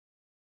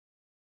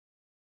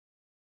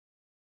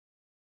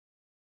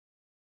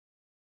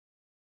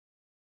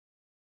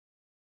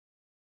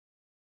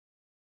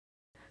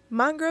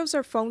Mangroves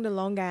are found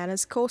along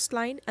Guyana's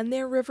coastline and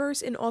near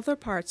rivers in other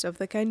parts of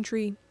the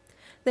country.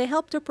 They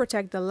help to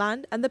protect the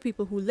land and the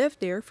people who live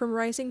there from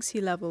rising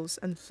sea levels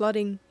and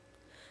flooding.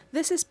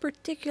 This is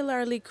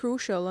particularly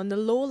crucial on the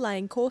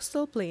low-lying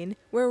coastal plain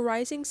where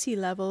rising sea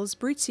levels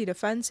breach sea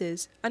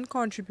defenses and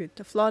contribute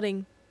to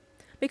flooding.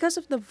 Because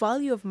of the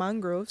value of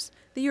mangroves,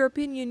 the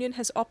European Union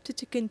has opted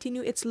to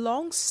continue its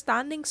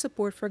long-standing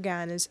support for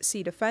Guyana's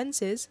sea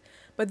defenses,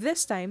 but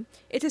this time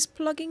it is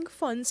plugging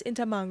funds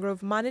into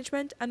mangrove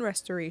management and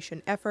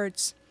restoration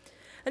efforts.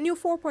 A new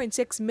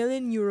 €4.6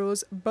 million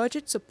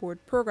budget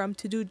support program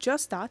to do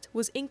just that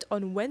was inked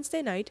on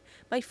Wednesday night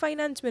by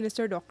Finance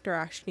Minister Dr.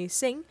 Ashley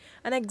Singh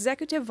and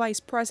Executive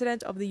Vice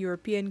President of the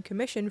European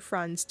Commission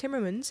Frans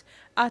Timmermans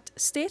at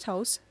State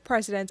House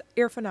President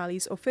Irfaan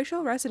Ali's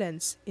official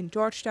residence in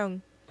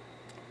Georgetown.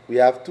 We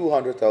have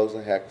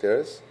 200,000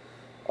 hectares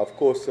of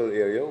coastal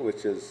area,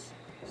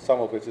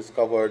 some of which is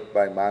covered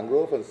by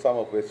mangrove and some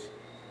of which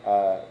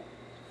are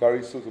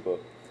very suitable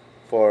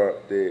for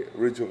the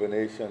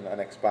rejuvenation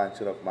and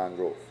expansion of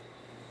mangrove.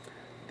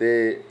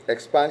 The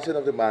expansion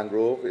of the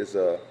mangrove is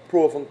a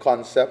proven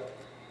concept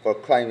for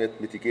climate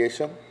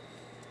mitigation,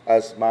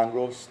 as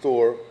mangroves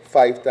store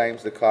 5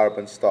 times the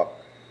carbon stock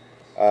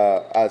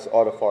as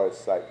other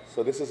forest sites.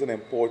 So this is an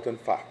important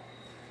fact.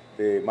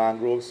 The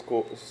mangrove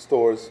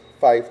stores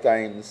 5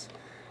 times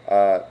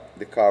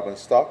the carbon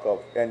stock of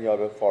any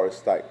other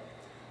forest type.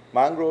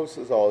 Mangroves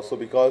is also,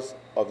 because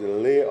of the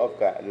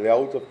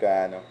layout of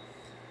Guyana,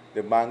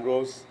 the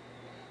mangroves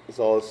is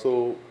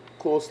also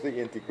closely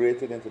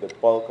integrated into the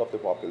bulk of the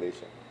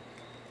population.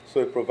 So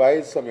it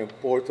provides some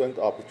important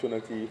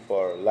opportunity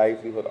for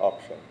livelihood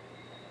option,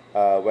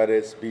 whether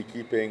it's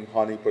beekeeping,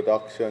 honey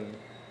production.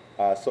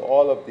 So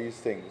all of these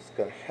things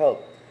can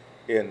help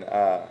in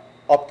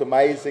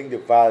optimizing the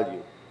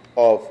value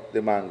of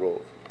the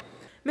mangrove.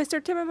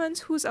 Mr. Timmermans,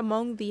 who's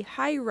among the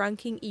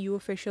high-ranking EU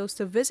officials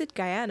to visit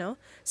Guyana,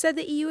 said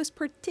the EU is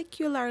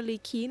particularly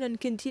keen on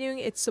continuing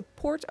its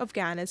support of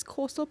Guyana's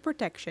coastal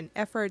protection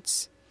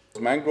efforts.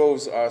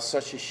 Mangroves are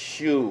such a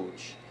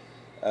huge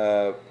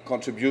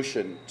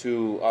contribution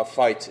to our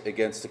fight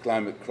against the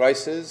climate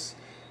crisis.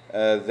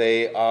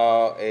 They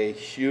are a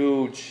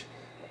huge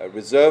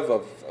reserve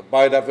of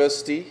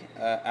biodiversity,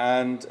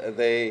 and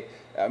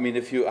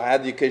if you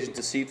had the occasion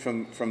to see it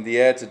from the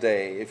air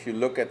today, if you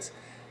look at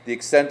the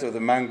extent of the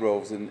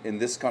mangroves in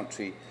this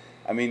country,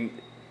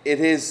 it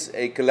is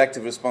a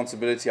collective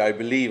responsibility, I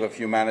believe, of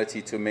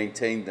humanity to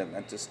maintain them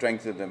and to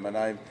strengthen them. And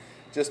I'm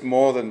just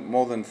more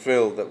than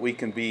thrilled that we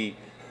can be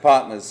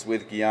partners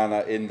with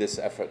Guyana in this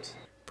effort.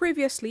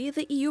 Previously,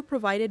 the EU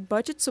provided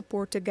budget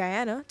support to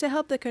Guyana to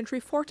help the country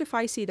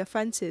fortify sea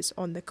defenses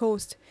on the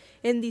coast.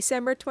 In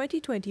December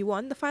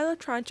 2021, the final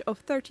tranche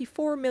of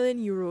 €34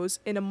 million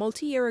in a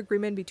multi-year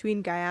agreement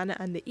between Guyana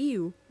and the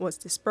EU was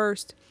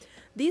disbursed.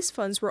 These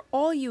funds were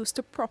all used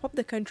to prop up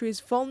the country's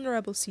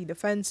vulnerable sea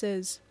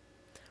defenses.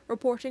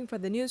 Reporting for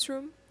the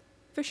newsroom,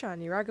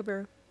 Vishani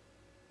Raghaber.